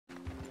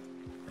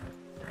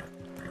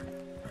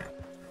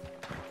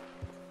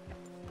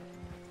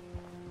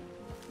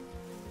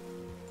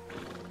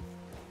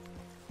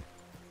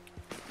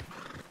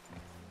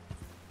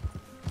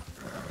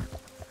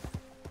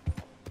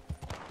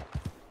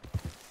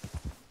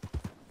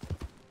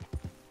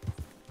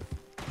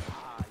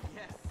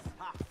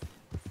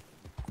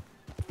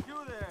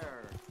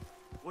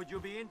Would you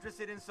be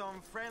interested in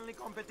some friendly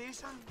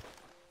competition?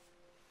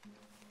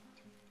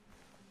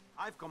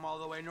 I've come all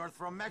the way north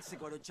from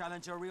Mexico to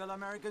challenge a real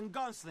American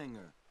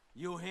gunslinger.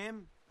 You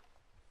him?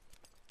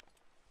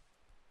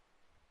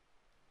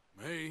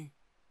 Me?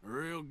 A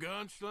real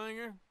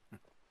gunslinger?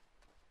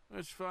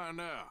 Let's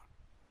find out.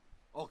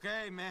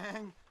 Okay,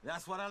 man.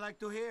 That's what I like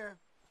to hear.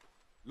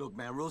 Look,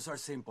 man, rules are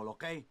simple,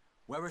 okay?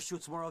 Whoever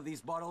shoots more of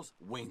these bottles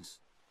wins.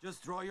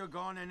 Just draw your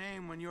gun and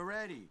aim when you're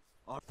ready.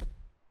 All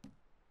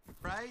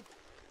right?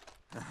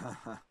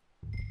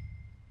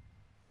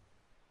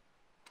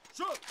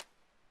 Shoot!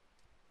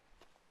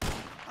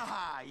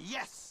 Ah,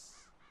 yes!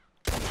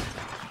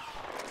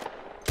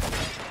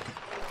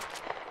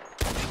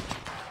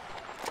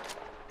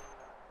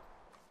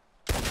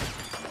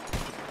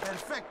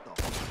 Perfecto!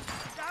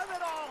 Damn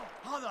it all!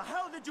 How the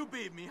hell did you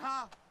beat me,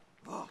 huh?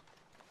 Oh.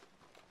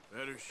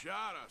 Better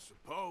shot, I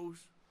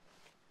suppose.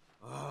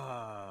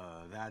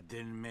 That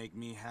didn't make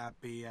me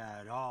happy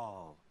at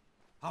all.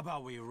 How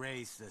about we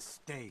raise the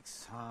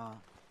stakes, huh?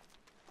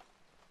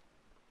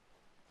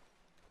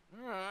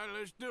 All right,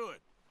 let's do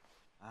it.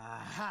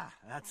 Aha!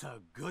 That's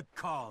a good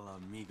call,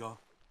 amigo.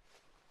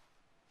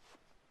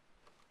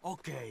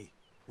 Okay,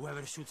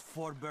 whoever shoots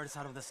 4 birds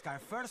out of the sky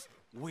first,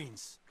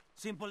 wins.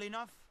 Simple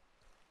enough?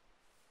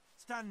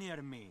 Stand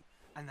near me,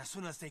 and as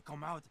soon as they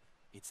come out,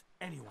 it's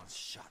anyone's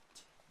shot.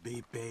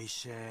 Be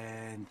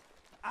patient.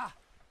 Ah!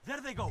 There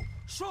they go!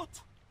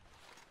 Shoot!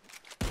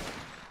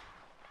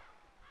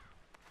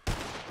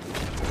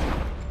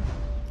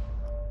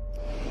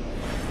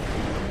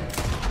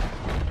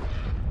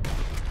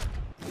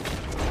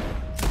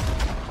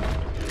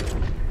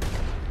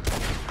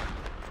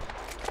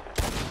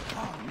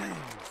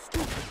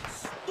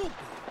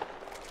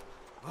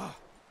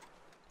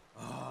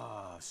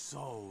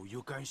 So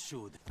you can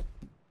shoot.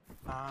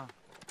 Huh?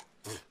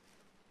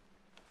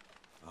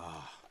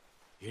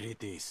 Here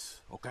it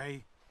is,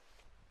 okay?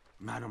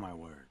 Man of my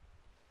word.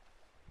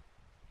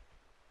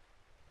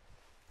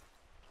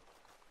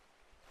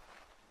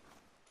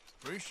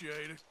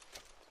 Appreciate it.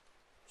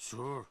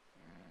 Sure.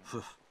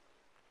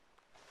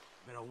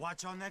 Better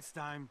watch out next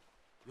time.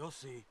 You'll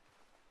see.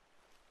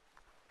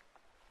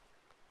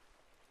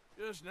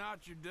 Just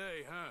not your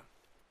day, huh?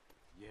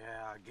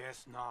 Yeah, I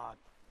guess not.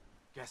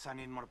 Guess I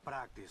need more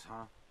practice,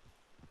 huh?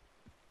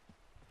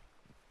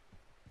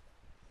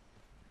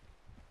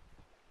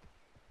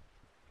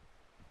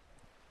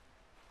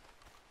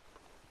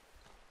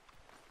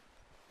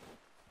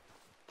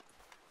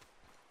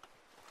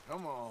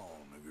 Come on.